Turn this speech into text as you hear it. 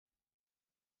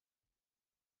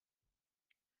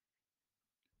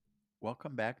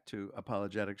Welcome back to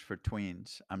Apologetics for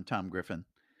Tweens. I'm Tom Griffin.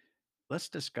 Let's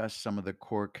discuss some of the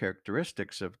core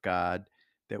characteristics of God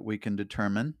that we can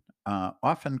determine,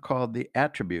 often called the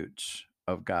attributes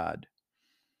of God.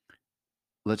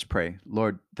 Let's pray.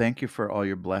 Lord, thank you for all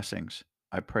your blessings.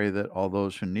 I pray that all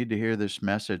those who need to hear this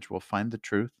message will find the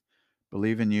truth,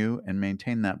 believe in you, and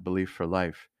maintain that belief for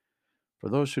life. For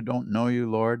those who don't know you,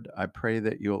 Lord, I pray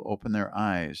that you'll open their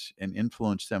eyes and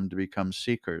influence them to become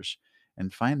seekers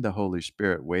and find the Holy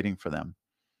Spirit waiting for them.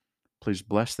 Please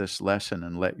bless this lesson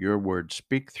and let your word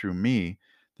speak through me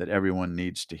that everyone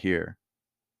needs to hear.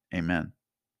 Amen.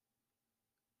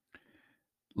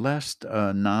 Lest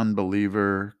a non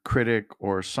believer, critic,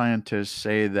 or scientist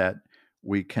say that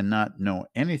we cannot know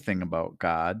anything about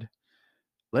God,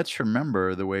 let's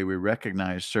remember the way we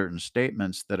recognize certain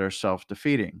statements that are self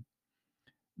defeating.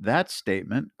 That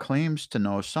statement claims to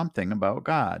know something about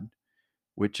God,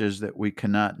 which is that we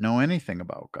cannot know anything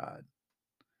about God.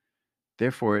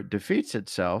 Therefore, it defeats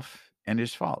itself and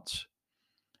is false.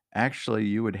 Actually,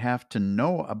 you would have to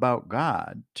know about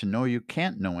God to know you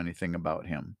can't know anything about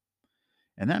Him.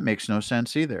 And that makes no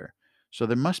sense either. So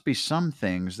there must be some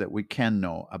things that we can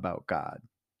know about God.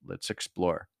 Let's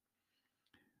explore.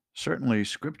 Certainly,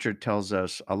 Scripture tells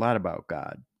us a lot about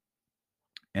God,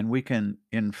 and we can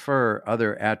infer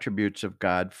other attributes of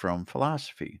God from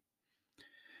philosophy.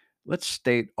 Let's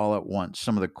state all at once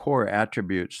some of the core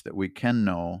attributes that we can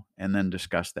know and then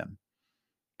discuss them.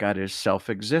 God is self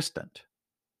existent,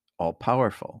 all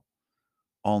powerful,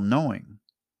 all knowing,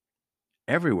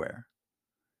 everywhere,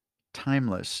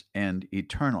 timeless and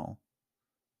eternal,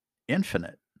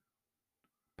 infinite,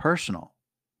 personal,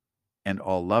 and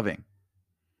all loving.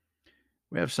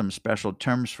 We have some special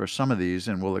terms for some of these,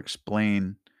 and we'll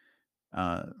explain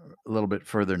a little bit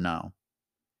further now.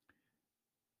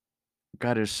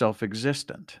 God is self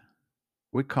existent.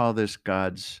 We call this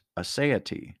God's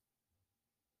aseity,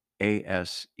 A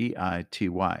S E I T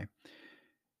Y.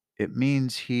 It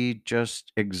means he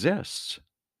just exists.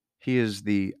 He is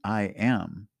the I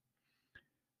am.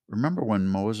 Remember when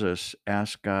Moses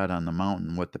asked God on the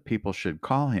mountain what the people should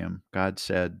call him? God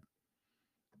said,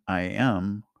 I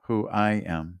am who I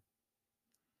am.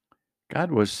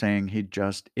 God was saying he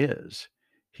just is.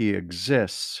 He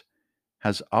exists,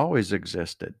 has always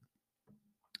existed,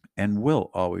 and will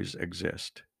always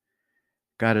exist.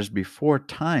 God is before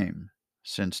time,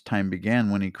 since time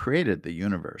began when he created the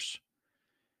universe.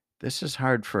 This is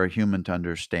hard for a human to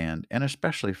understand, and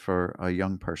especially for a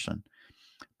young person.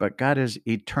 But God is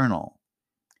eternal.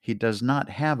 He does not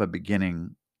have a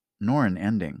beginning nor an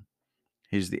ending.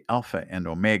 He's the Alpha and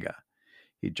Omega.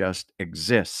 He just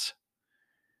exists.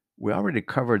 We already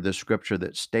covered the scripture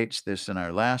that states this in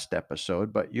our last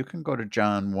episode, but you can go to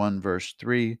John 1, verse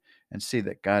 3, and see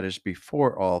that God is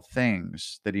before all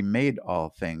things, that he made all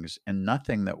things, and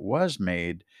nothing that was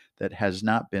made that has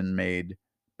not been made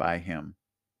by him.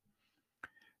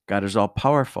 God is all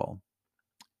powerful.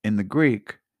 In the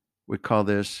Greek, we call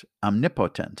this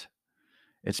omnipotent.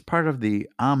 It's part of the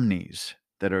omnis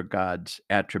that are God's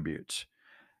attributes.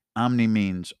 Omni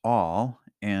means all,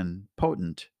 and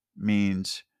potent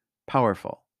means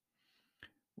powerful.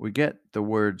 We get the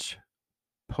words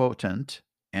potent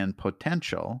and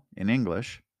potential in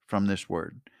English from this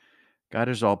word. God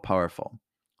is all powerful.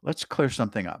 Let's clear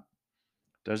something up.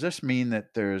 Does this mean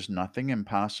that there is nothing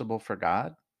impossible for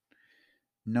God?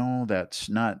 No, that's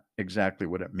not exactly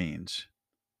what it means.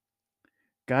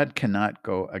 God cannot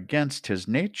go against his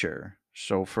nature.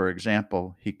 So, for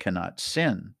example, he cannot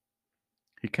sin,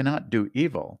 he cannot do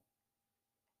evil,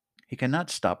 he cannot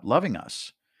stop loving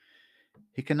us,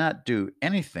 he cannot do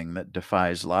anything that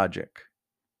defies logic.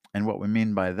 And what we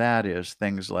mean by that is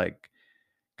things like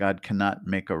God cannot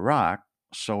make a rock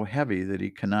so heavy that he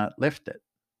cannot lift it.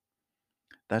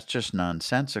 That's just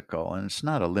nonsensical, and it's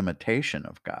not a limitation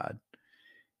of God.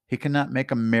 He cannot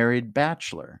make a married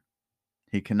bachelor.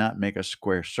 He cannot make a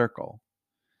square circle.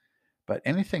 But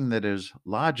anything that is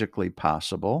logically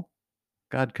possible,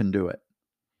 God can do it.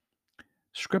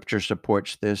 Scripture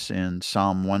supports this in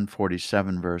Psalm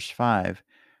 147, verse 5.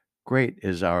 Great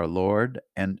is our Lord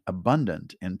and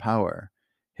abundant in power.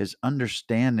 His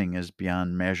understanding is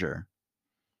beyond measure.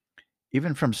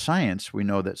 Even from science, we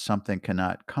know that something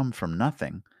cannot come from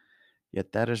nothing.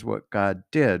 Yet that is what God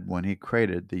did when he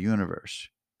created the universe,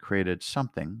 created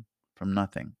something from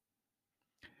nothing.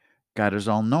 God is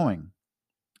all knowing.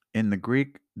 In the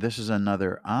Greek, this is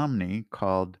another omni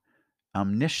called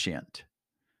omniscient.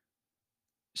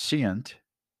 Scient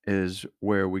is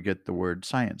where we get the word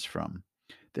science from.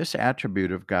 This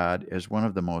attribute of God is one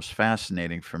of the most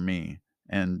fascinating for me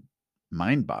and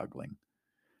mind boggling.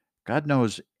 God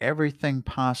knows everything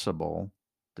possible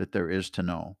that there is to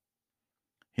know.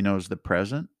 He knows the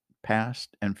present,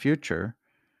 past, and future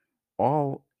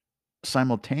all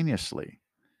simultaneously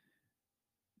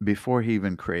before he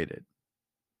even created.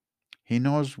 He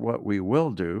knows what we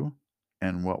will do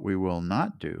and what we will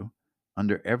not do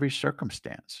under every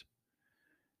circumstance.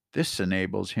 This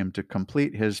enables him to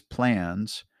complete his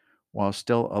plans while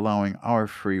still allowing our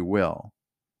free will.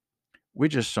 We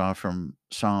just saw from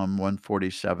Psalm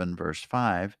 147, verse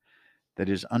 5, that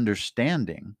his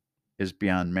understanding is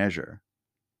beyond measure.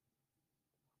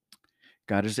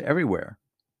 God is everywhere.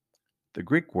 The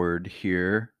Greek word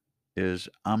here is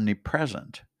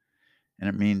omnipresent, and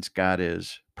it means God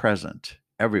is present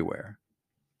everywhere.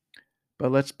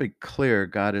 But let's be clear,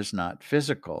 God is not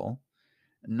physical,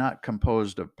 not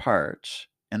composed of parts,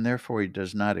 and therefore he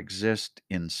does not exist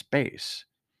in space.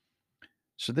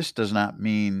 So this does not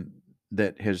mean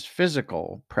that his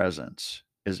physical presence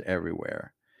is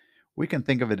everywhere. We can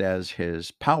think of it as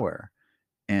his power,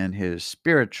 and his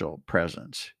spiritual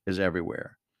presence is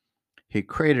everywhere. He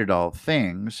created all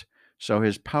things, so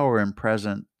his power and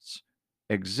presence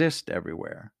exist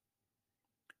everywhere.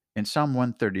 In Psalm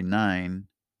 139,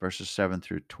 verses 7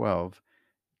 through 12,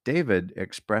 David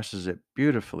expresses it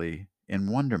beautifully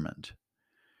in wonderment.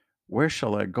 Where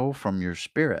shall I go from your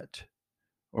spirit?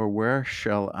 Or where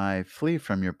shall I flee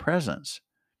from your presence?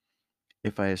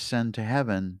 If I ascend to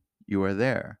heaven, you are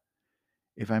there.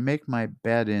 If I make my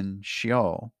bed in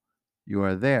Sheol, you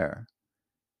are there.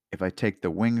 If I take the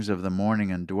wings of the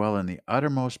morning and dwell in the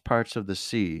uttermost parts of the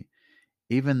sea,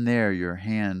 even there your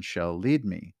hand shall lead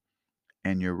me,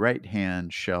 and your right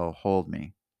hand shall hold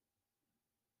me.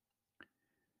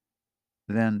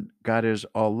 Then God is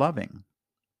all loving.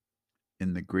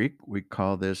 In the Greek, we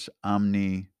call this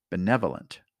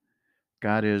omnibenevolent.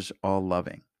 God is all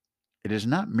loving. It is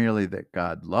not merely that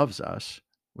God loves us,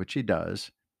 which he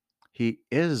does. He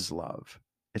is love.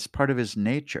 It's part of his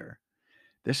nature.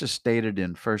 This is stated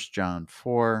in 1 John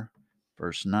 4,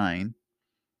 verse 9.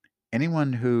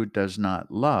 Anyone who does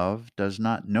not love does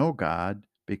not know God,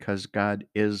 because God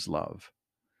is love.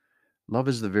 Love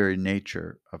is the very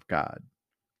nature of God.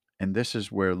 And this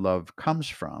is where love comes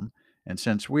from. And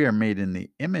since we are made in the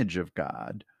image of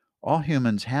God, all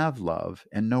humans have love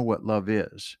and know what love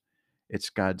is. It's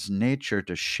God's nature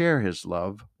to share his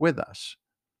love with us.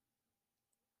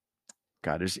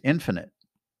 God is infinite.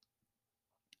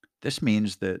 This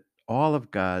means that all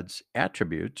of God's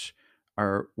attributes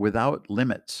are without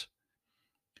limits.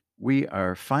 We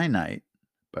are finite,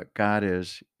 but God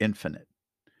is infinite.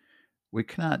 We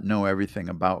cannot know everything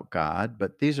about God,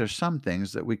 but these are some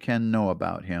things that we can know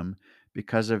about him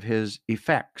because of his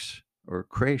effects or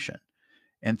creation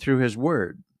and through his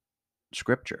word,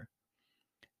 scripture.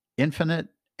 Infinite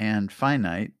and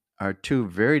finite are two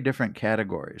very different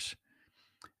categories.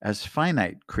 As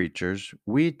finite creatures,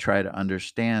 we try to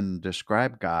understand and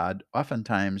describe God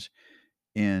oftentimes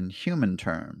in human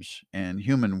terms and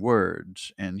human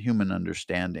words and human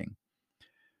understanding.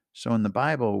 So in the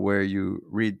Bible, where you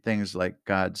read things like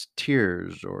God's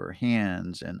tears or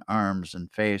hands and arms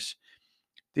and face,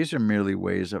 these are merely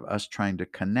ways of us trying to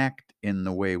connect in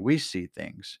the way we see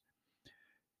things.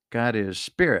 God is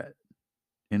spirit,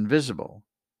 invisible,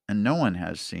 and no one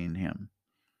has seen him,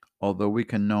 although we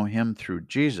can know him through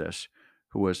Jesus,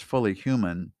 who was fully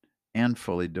human and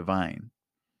fully divine.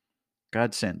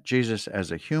 God sent Jesus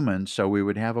as a human so we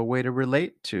would have a way to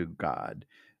relate to God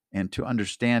and to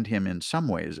understand him in some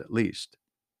ways at least.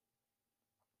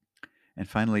 And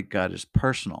finally, God is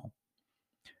personal.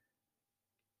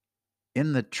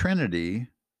 In the Trinity,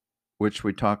 which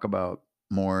we talk about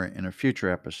more in a future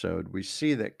episode, we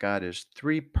see that God is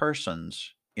three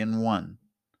persons in one: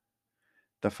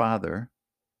 the Father,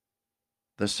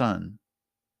 the Son,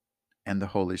 and the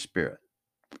Holy Spirit.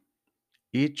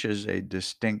 Each is a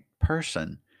distinct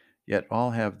person, yet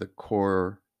all have the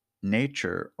core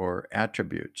nature or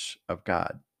attributes of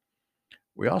God.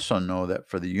 We also know that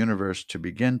for the universe to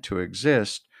begin to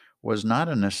exist was not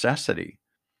a necessity,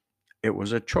 it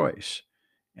was a choice.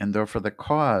 And therefore, the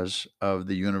cause of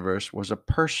the universe was a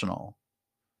personal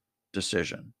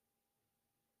decision,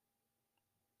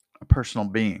 a personal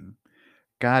being.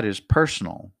 God is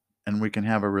personal, and we can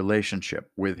have a relationship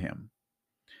with him.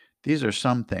 These are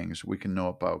some things we can know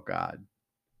about God.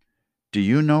 Do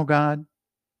you know God?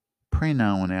 Pray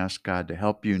now and ask God to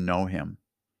help you know him.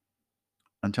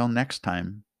 Until next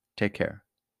time, take care.